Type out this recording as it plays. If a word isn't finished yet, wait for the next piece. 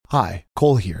Hi,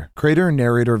 Cole here, creator and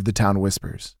narrator of The Town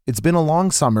Whispers. It's been a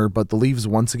long summer, but the leaves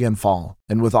once again fall,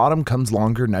 and with autumn comes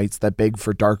longer nights that beg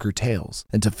for darker tales.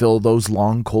 And to fill those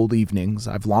long, cold evenings,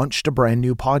 I've launched a brand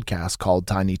new podcast called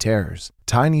Tiny Terrors.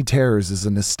 Tiny Terrors is a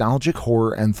nostalgic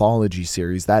horror anthology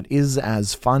series that is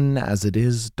as fun as it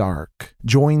is dark.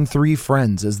 Join three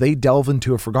friends as they delve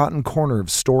into a forgotten corner of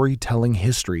storytelling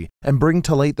history and bring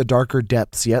to light the darker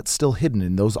depths yet still hidden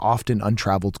in those often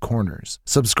untraveled corners.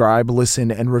 Subscribe,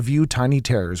 listen, and review Tiny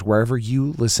Terrors wherever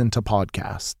you listen to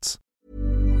podcasts.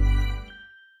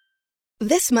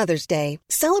 This Mother's Day,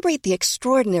 celebrate the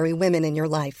extraordinary women in your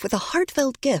life with a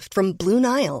heartfelt gift from Blue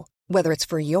Nile. Whether it's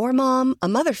for your mom, a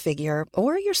mother figure,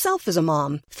 or yourself as a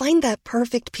mom, find that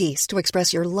perfect piece to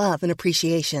express your love and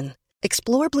appreciation.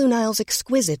 Explore Blue Nile's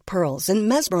exquisite pearls and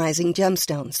mesmerizing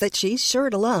gemstones that she's sure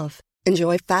to love.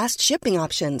 Enjoy fast shipping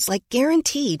options like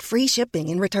guaranteed free shipping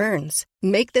and returns.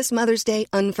 Make this Mother's Day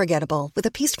unforgettable with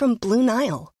a piece from Blue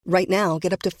Nile. Right now,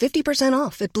 get up to 50%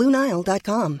 off at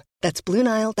BlueNile.com. That's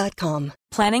BlueNile.com.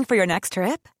 Planning for your next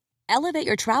trip? Elevate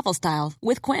your travel style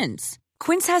with Quince.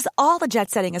 Quince has all the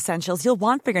jet-setting essentials you'll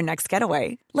want for your next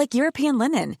getaway, like European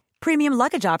linen, premium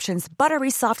luggage options, buttery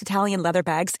soft Italian leather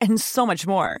bags, and so much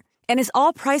more. And is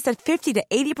all priced at 50 to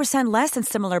 80% less than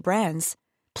similar brands.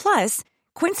 Plus,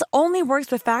 Quince only works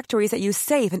with factories that use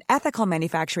safe and ethical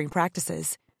manufacturing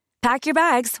practices. Pack your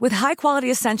bags with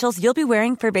high-quality essentials you'll be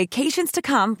wearing for vacations to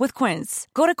come with Quince.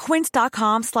 Go to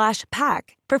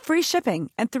quince.com/pack for free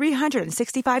shipping and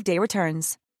 365-day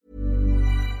returns.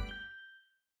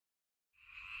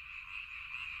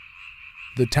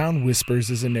 The Town Whispers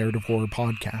is a narrative horror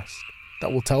podcast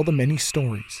that will tell the many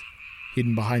stories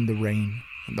hidden behind the rain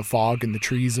and the fog and the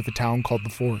trees of a town called the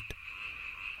Fort.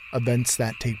 Events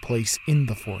that take place in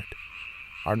the Fort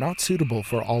are not suitable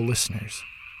for all listeners.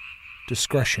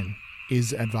 Discretion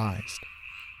is advised.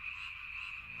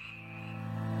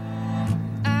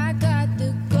 I got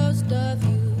the ghost of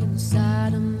you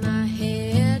inside of my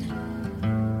head.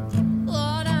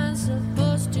 What I'm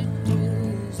supposed to do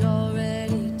is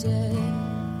already dead.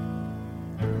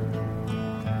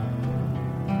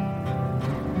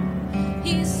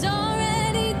 He's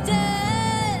already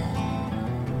dead.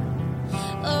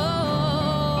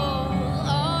 Oh,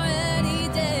 already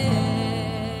dead.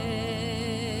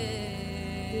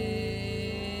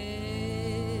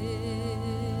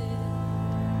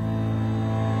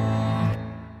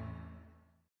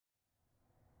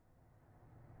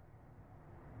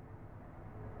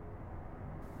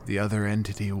 The other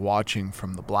entity watching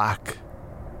from the black.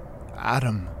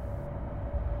 Adam.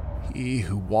 He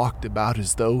who walked about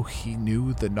as though he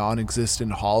knew the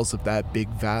non-existent halls of that big,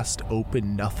 vast,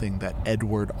 open nothing that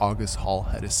Edward August Hall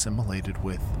had assimilated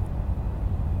with.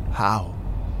 How?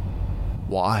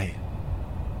 Why?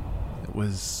 It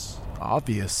was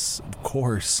obvious, of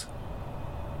course.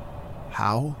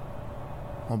 How?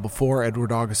 Well, before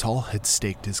Edward August Hall had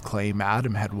staked his claim,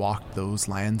 Adam had walked those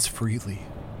lands freely.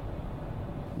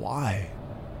 Why?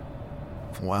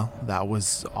 Well, that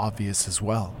was obvious as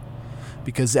well,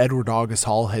 because Edward August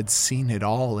Hall had seen it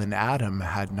all and Adam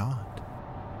had not.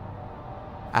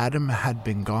 Adam had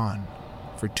been gone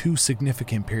for 2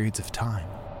 significant periods of time.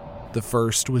 The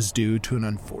first was due to an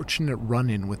unfortunate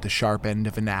run-in with the sharp end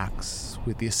of an axe,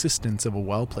 with the assistance of a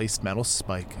well-placed metal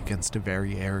spike against a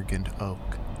very arrogant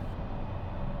oak.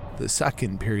 The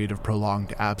second period of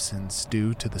prolonged absence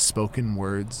due to the spoken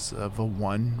words of a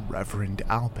one Reverend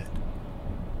Albert.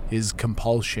 His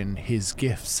compulsion, his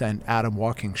gift, sent Adam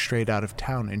walking straight out of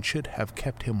town and should have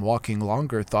kept him walking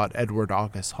longer, thought Edward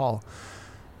August Hall,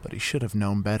 but he should have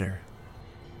known better.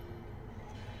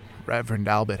 Reverend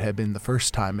Albert had been the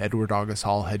first time Edward August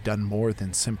Hall had done more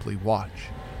than simply watch.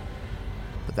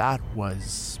 But that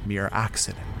was mere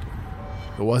accident.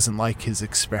 It wasn't like his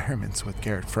experiments with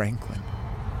Garrett Franklin.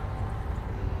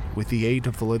 With the aid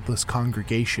of the lidless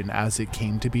congregation as it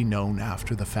came to be known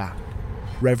after the fact,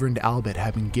 Reverend Albert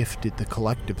having gifted the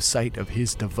collective sight of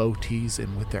his devotees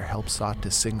and with their help sought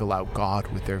to single out God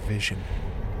with their vision.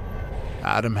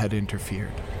 Adam had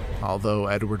interfered, although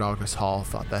Edward August Hall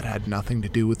thought that had nothing to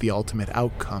do with the ultimate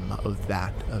outcome of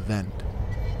that event.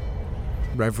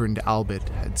 Reverend Albert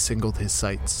had singled his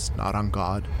sights not on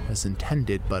God as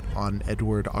intended, but on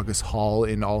Edward August Hall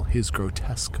in all his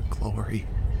grotesque glory.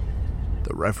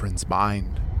 The Reverend's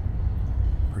mind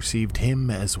perceived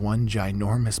him as one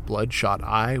ginormous bloodshot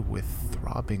eye with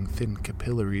throbbing thin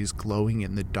capillaries glowing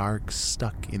in the dark,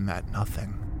 stuck in that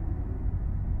nothing.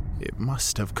 It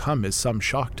must have come as some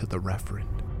shock to the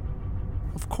Reverend.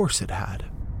 Of course it had.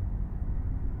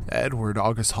 Edward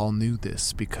August Hall knew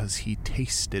this because he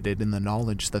tasted it in the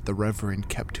knowledge that the Reverend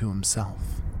kept to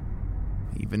himself.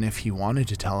 Even if he wanted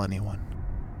to tell anyone,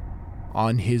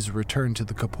 On his return to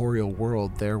the corporeal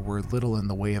world, there were little in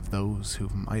the way of those who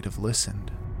might have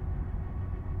listened.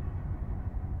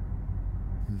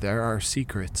 There are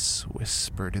secrets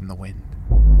whispered in the wind.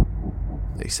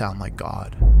 They sound like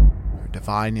God, or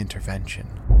divine intervention.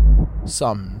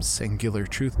 Some singular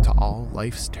truth to all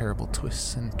life's terrible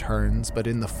twists and turns, but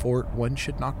in the fort one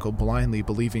should not go blindly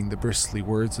believing the bristly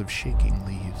words of shaking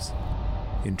leaves.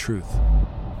 In truth,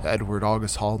 Edward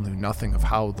August Hall knew nothing of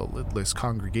how the lidless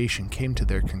congregation came to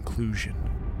their conclusion,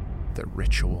 their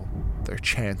ritual, their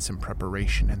chants and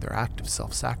preparation, and their act of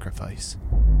self-sacrifice.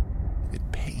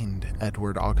 It pained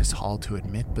Edward August Hall to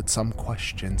admit, but some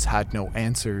questions had no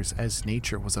answers, as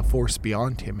nature was a force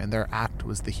beyond him, and their act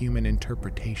was the human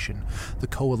interpretation, the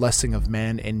coalescing of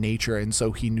man and nature, and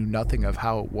so he knew nothing of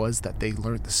how it was that they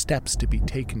learned the steps to be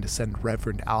taken to send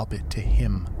Reverend Albert to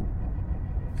him.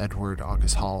 Edward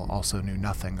August Hall also knew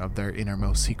nothing of their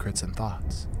innermost secrets and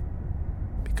thoughts,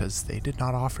 because they did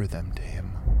not offer them to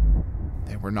him.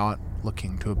 They were not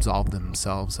looking to absolve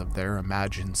themselves of their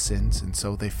imagined sins, and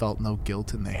so they felt no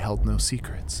guilt and they held no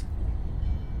secrets.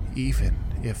 Even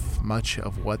if much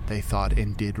of what they thought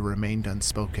and did remained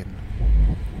unspoken,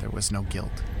 there was no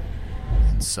guilt,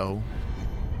 and so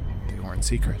they weren't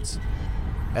secrets.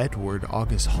 Edward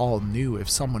August Hall knew if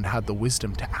someone had the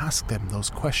wisdom to ask them those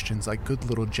questions like good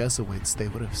little Jesuits, they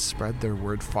would have spread their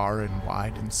word far and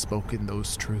wide and spoken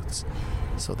those truths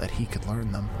so that he could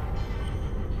learn them.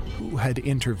 Who had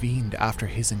intervened after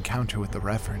his encounter with the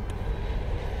Reverend?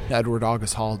 Edward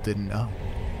August Hall didn't know.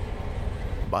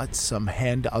 But some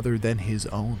hand other than his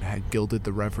own had gilded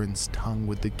the Reverend's tongue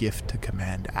with the gift to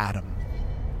command Adam.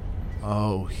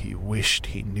 Oh, he wished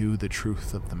he knew the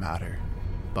truth of the matter,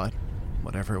 but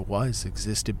whatever it was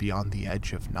existed beyond the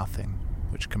edge of nothing,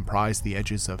 which comprised the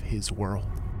edges of his world.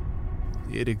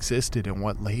 It existed in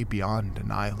what lay beyond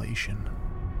annihilation.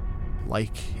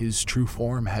 Like his true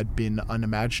form had been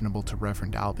unimaginable to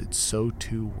Reverend Albert, so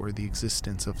too were the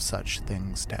existence of such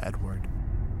things to Edward.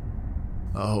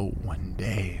 Oh, one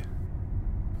day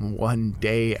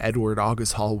Edward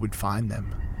August Hall would find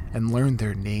them and learn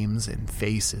their names and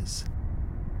faces,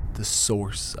 the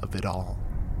source of it all,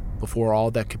 before all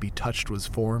that could be touched was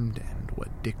formed and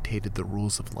what dictated the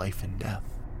rules of life and death.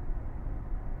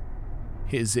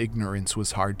 His ignorance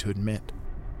was hard to admit.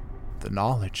 The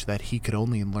knowledge that he could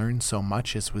only learn so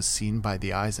much as was seen by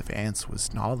the eyes of ants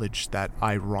was knowledge that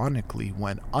ironically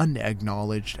went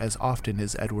unacknowledged as often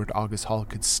as Edward August Hall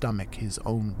could stomach his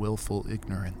own willful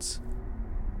ignorance.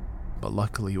 But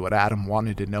luckily what Adam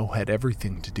wanted to know had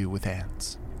everything to do with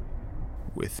ants.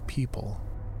 With people.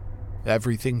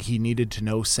 Everything he needed to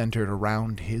know centered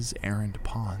around his errant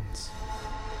pawns.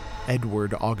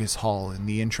 Edward August Hall, in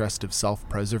the interest of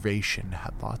self-preservation,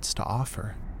 had lots to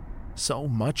offer. So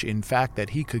much, in fact,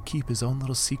 that he could keep his own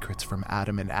little secrets from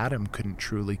Adam, and Adam couldn't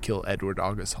truly kill Edward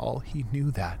August Hall. He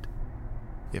knew that.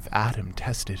 If Adam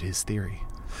tested his theory,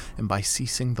 and by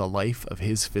ceasing the life of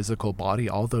his physical body,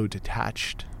 although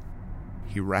detached,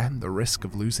 he ran the risk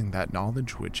of losing that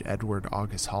knowledge which Edward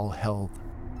August Hall held.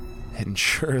 And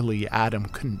surely Adam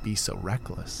couldn't be so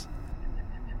reckless.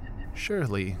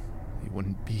 Surely he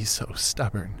wouldn't be so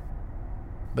stubborn.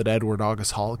 But Edward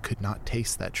August Hall could not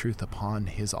taste that truth upon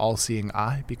his all-seeing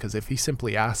eye, because if he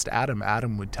simply asked Adam,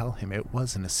 Adam would tell him it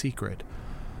wasn't a secret.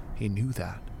 He knew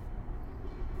that.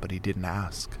 But he didn't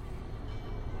ask.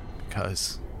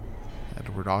 Because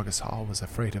Edward August Hall was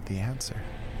afraid of the answer.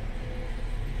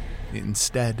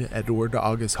 Instead, Edward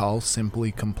August Hall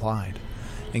simply complied,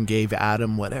 and gave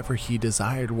Adam whatever he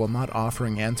desired while not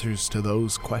offering answers to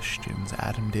those questions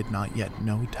Adam did not yet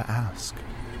know to ask.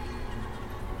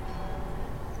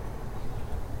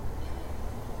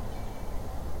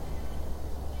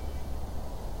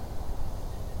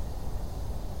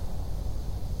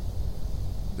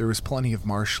 There was plenty of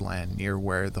marshland near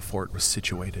where the fort was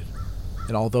situated,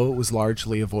 and although it was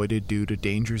largely avoided due to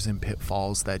dangers and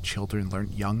pitfalls that children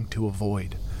learned young to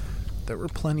avoid, there were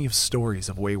plenty of stories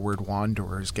of wayward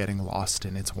wanderers getting lost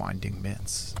in its winding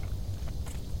midst.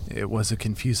 It was a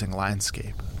confusing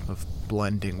landscape of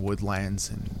blending woodlands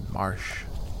and marsh.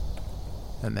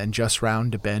 And then just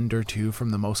round a bend or two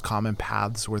from the most common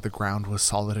paths where the ground was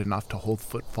solid enough to hold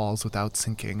footfalls without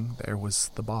sinking, there was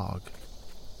the bog,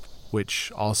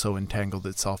 which also entangled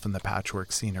itself in the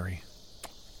patchwork scenery.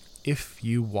 If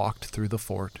you walked through the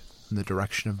fort in the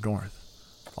direction of north,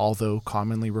 although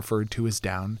commonly referred to as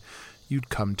down, you'd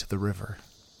come to the river.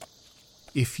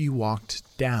 If you walked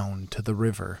down to the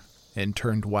river and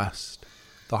turned west,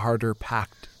 the harder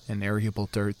packed and arable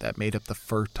dirt that made up the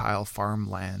fertile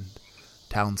farmland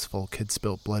townsfolk had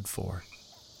spilt blood for,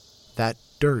 that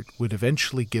dirt would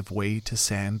eventually give way to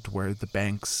sand where the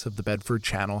banks of the Bedford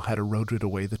Channel had eroded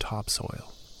away the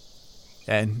topsoil.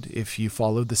 And if you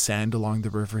followed the sand along the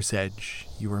river's edge,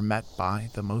 you were met by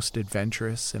the most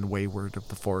adventurous and wayward of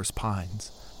the forest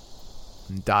pines.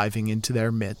 And diving into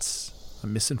their midst, a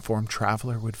misinformed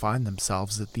traveler would find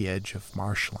themselves at the edge of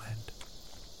marshland.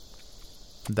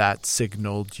 That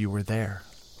signaled you were there,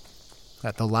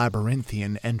 at the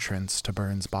labyrinthian entrance to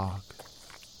Burns Bog.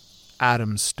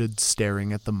 Adam stood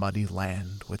staring at the muddy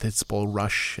land, with its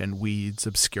bulrush and weeds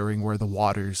obscuring where the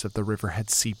waters of the river had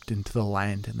seeped into the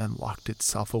land and then locked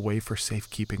itself away for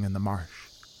safekeeping in the marsh.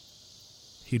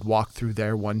 He'd walked through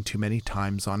there one too many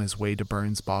times on his way to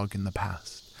Burns Bog in the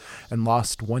past, and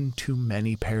lost one too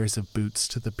many pairs of boots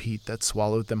to the peat that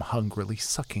swallowed them hungrily,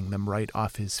 sucking them right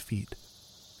off his feet.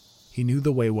 He knew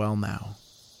the way well now,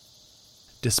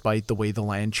 despite the way the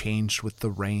land changed with the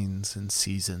rains and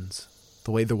seasons. The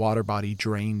way the water body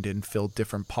drained and filled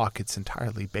different pockets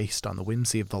entirely based on the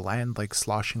whimsy of the land like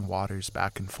sloshing waters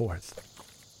back and forth.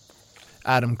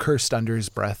 Adam cursed under his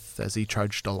breath as he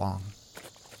trudged along.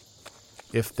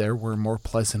 If there were more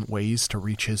pleasant ways to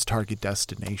reach his target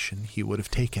destination, he would have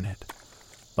taken it.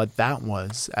 But that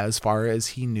was, as far as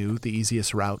he knew, the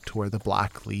easiest route to where the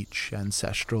Black Leech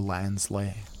ancestral lands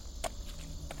lay.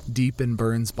 Deep in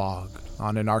Burns Bog,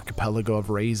 on an archipelago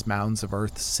of raised mounds of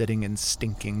earth sitting in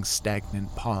stinking,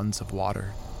 stagnant ponds of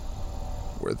water,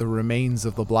 were the remains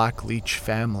of the Black Leech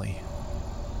family.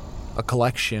 A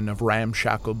collection of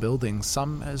ramshackle buildings,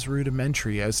 some as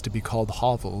rudimentary as to be called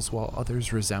hovels, while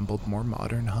others resembled more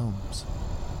modern homes.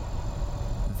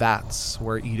 That's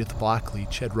where Edith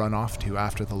Blackleach had run off to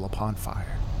after the LaPont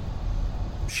fire.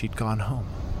 She'd gone home.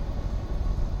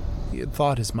 He had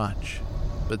thought as much,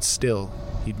 but still,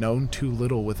 he'd known too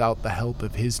little without the help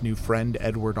of his new friend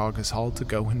Edward August Hall to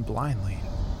go in blindly.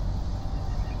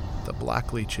 The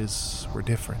Blackleaches were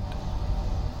different.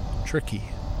 Tricky.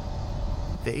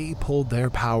 They pulled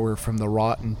their power from the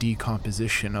rotten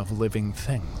decomposition of living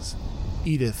things.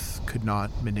 Edith could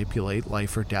not manipulate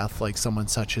life or death like someone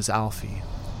such as Alfie.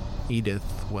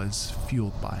 Edith was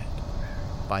fueled by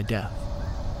it, by death,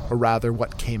 or rather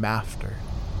what came after,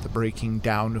 the breaking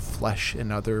down of flesh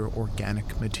and other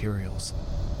organic materials.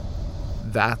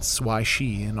 That's why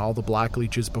she and all the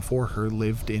Blackleaches before her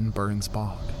lived in Burns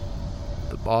Bog.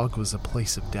 The bog was a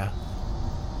place of death.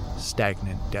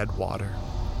 Stagnant dead water,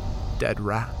 dead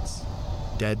rats,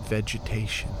 dead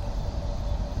vegetation,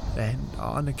 and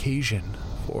on occasion,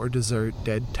 for dessert,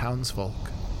 dead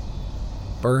townsfolk.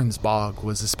 Burns Bog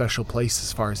was a special place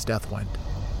as far as death went.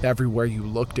 Everywhere you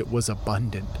looked it was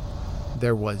abundant.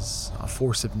 There was a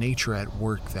force of nature at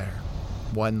work there,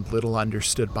 one little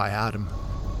understood by Adam.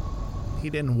 He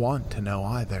didn't want to know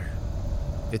either.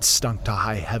 It stunk to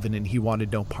high heaven and he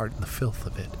wanted no part in the filth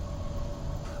of it.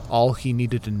 All he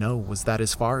needed to know was that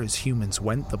as far as humans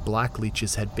went, the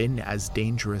Blackleaches had been as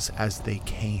dangerous as they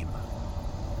came.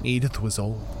 Edith was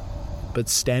old, but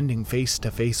standing face to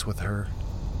face with her,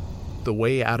 the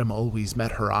way Adam always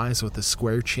met her eyes with a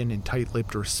square chin and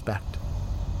tight-lipped respect,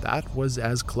 that was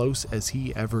as close as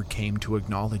he ever came to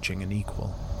acknowledging an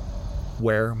equal.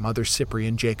 Where Mother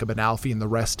Cyprian, Jacob, and Alfie and the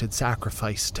rest had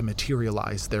sacrificed to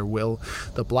materialize their will,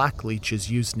 the Blackleaches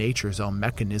used nature's own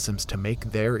mechanisms to make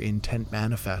their intent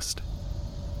manifest.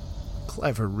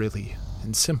 Clever, really,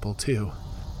 and simple, too.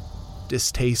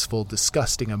 Distasteful,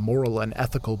 disgusting, immoral, and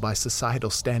unethical by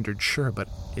societal standards, sure, but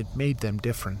it made them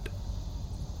different.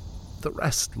 The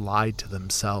rest lied to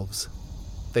themselves.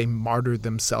 They martyred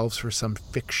themselves for some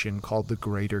fiction called the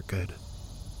greater good.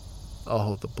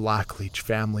 Oh, the Blackleach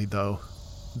family, though.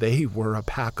 They were a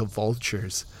pack of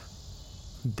vultures.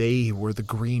 They were the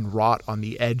green rot on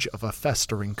the edge of a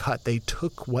festering cut. They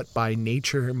took what by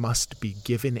nature must be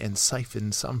given and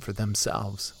siphoned some for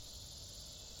themselves.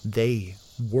 They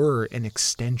were an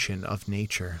extension of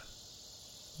nature.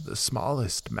 The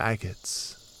smallest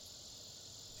maggots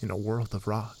in a world of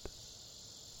rot,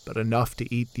 but enough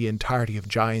to eat the entirety of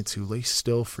giants who lay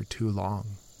still for too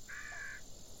long.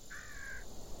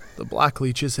 The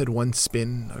Blackleaches had once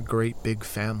been a great big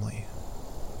family,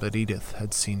 but Edith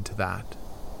had seen to that.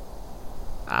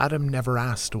 Adam never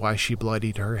asked why she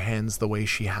bloodied her hands the way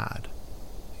she had.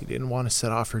 He didn't want to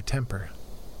set off her temper.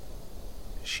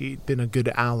 She'd been a good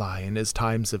ally in his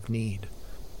times of need,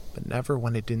 but never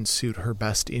when it didn't suit her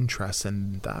best interests,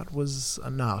 and that was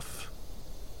enough.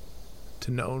 To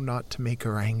know not to make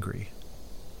her angry.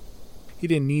 He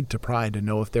didn't need to pry to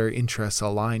know if their interests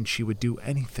aligned. She would do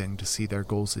anything to see their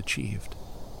goals achieved.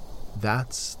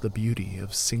 That's the beauty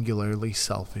of singularly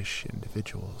selfish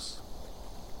individuals.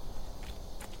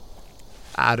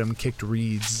 Adam kicked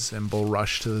reeds and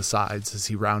bulrush to the sides as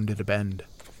he rounded a bend.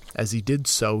 As he did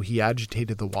so, he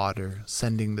agitated the water,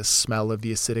 sending the smell of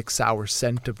the acidic sour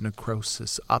scent of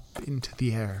necrosis up into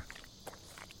the air.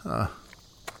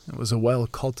 It was a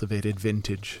well-cultivated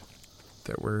vintage.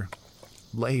 There were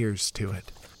layers to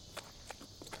it.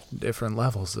 Different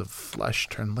levels of flesh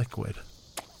turned liquid.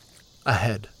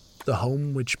 Ahead, the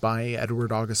home which by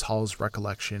Edward August Hall's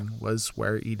recollection was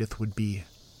where Edith would be,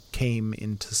 came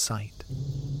into sight.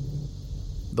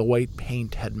 The white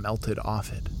paint had melted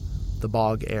off it, the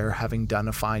bog air having done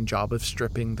a fine job of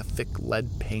stripping the thick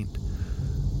lead paint,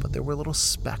 but there were little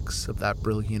specks of that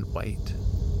brilliant white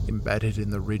embedded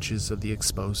in the ridges of the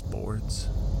exposed boards.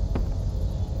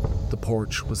 The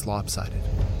porch was lopsided,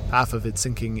 half of it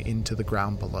sinking into the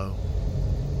ground below.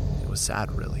 It was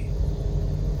sad, really.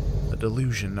 A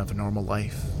delusion of a normal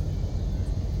life.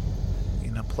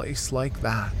 In a place like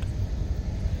that,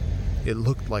 it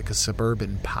looked like a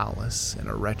suburban palace in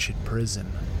a wretched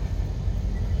prison.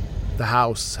 The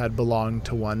house had belonged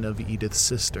to one of Edith's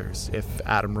sisters, if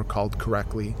Adam recalled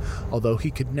correctly, although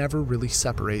he could never really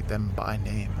separate them by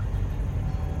name.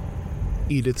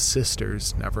 Edith's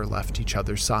sisters never left each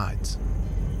other's sides,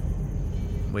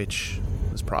 which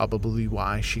was probably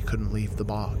why she couldn't leave the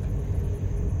bog.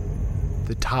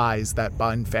 The ties that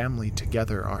bind family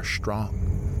together are strong.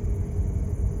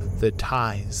 The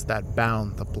ties that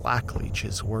bound the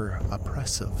Blackleaches were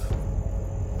oppressive.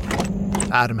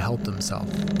 Adam helped himself,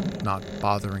 not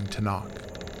bothering to knock.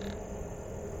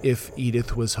 If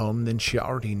Edith was home, then she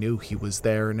already knew he was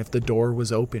there, and if the door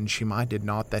was open, she minded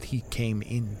not that he came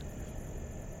in.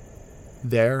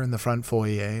 There in the front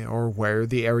foyer, or where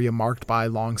the area marked by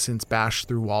long since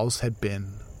bashed-through walls had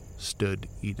been, stood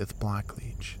Edith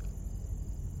Blackleach.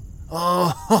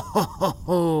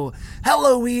 Oh,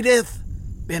 hello, Edith.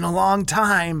 Been a long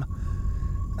time.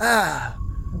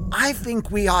 I think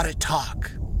we ought to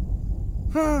talk.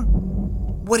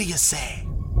 What do you say?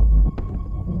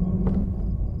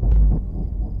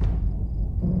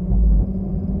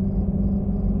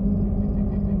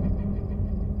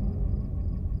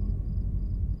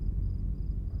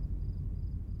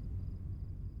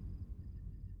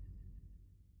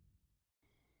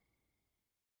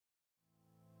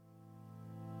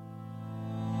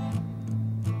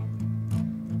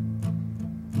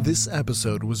 This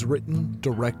episode was written,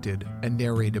 directed, and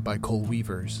narrated by Cole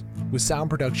Weavers, with sound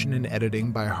production and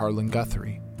editing by Harlan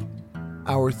Guthrie.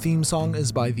 Our theme song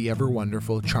is by the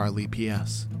ever-wonderful Charlie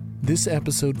P.S. This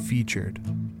episode featured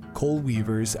Cole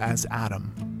Weavers as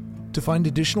Adam. To find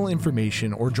additional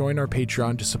information or join our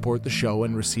Patreon to support the show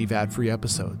and receive ad-free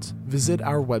episodes, visit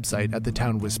our website at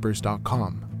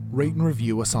thetownwhispers.com. Rate and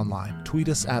review us online. Tweet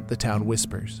us at The Town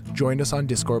Whispers. Join us on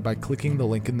Discord by clicking the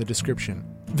link in the description.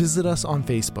 Visit us on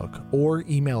Facebook or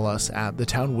email us at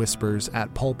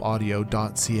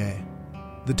thetownwhispers@pulpaudio.ca.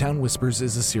 The Town Whispers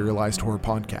is a serialized horror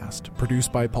podcast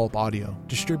produced by Pulp Audio,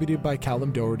 distributed by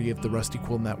Callum Doherty of the Rusty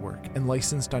Quill Network, and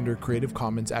licensed under Creative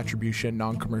Commons Attribution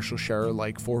Non-Commercial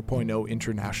Share-alike 4.0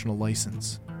 International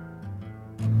License.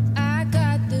 I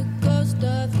got the ghost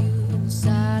of you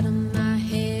inside of my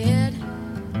head.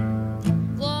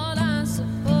 What I'm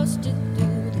supposed to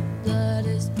do, the blood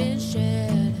has been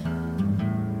shed.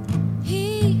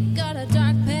 He got a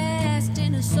dark past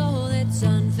in a soul that's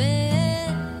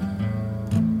unfed.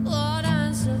 What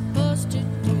I'm supposed to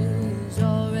do is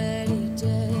already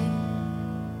dead.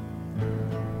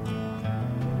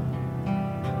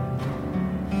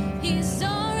 He's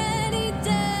already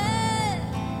dead.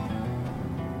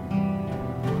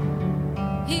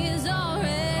 He's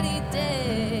already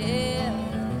dead.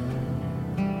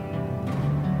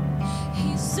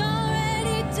 He's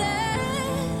already dead.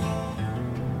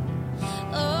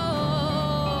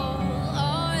 Oh,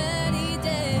 already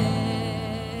dead.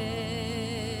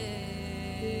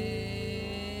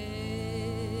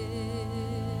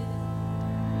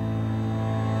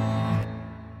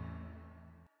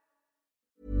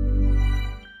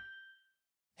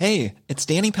 Hey, it's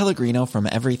Danny Pellegrino from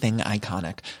Everything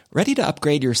Iconic. Ready to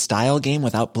upgrade your style game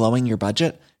without blowing your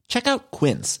budget? Check out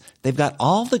Quince. They've got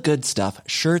all the good stuff,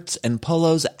 shirts and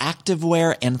polos,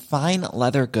 activewear, and fine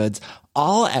leather goods,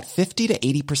 all at 50 to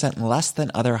 80% less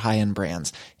than other high-end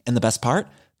brands. And the best part?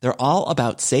 They're all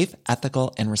about safe,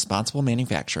 ethical, and responsible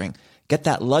manufacturing. Get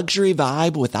that luxury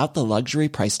vibe without the luxury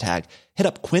price tag. Hit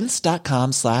up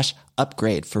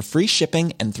quince.com/upgrade for free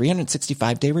shipping and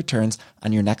 365-day returns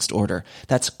on your next order.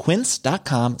 That's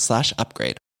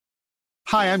quince.com/upgrade.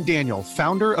 Hi, I'm Daniel,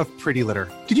 founder of Pretty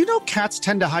Litter. Did you know cats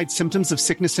tend to hide symptoms of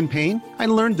sickness and pain? I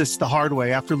learned this the hard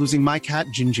way after losing my cat,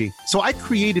 Gingy. So I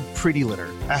created Pretty Litter,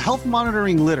 a health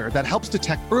monitoring litter that helps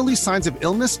detect early signs of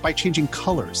illness by changing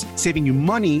colors, saving you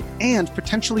money and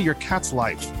potentially your cat's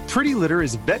life. Pretty Litter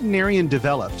is veterinarian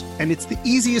developed, and it's the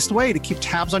easiest way to keep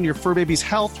tabs on your fur baby's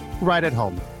health right at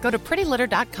home. Go to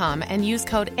prettylitter.com and use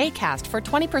code ACAST for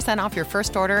 20% off your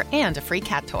first order and a free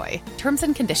cat toy. Terms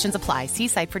and conditions apply. See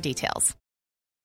site for details.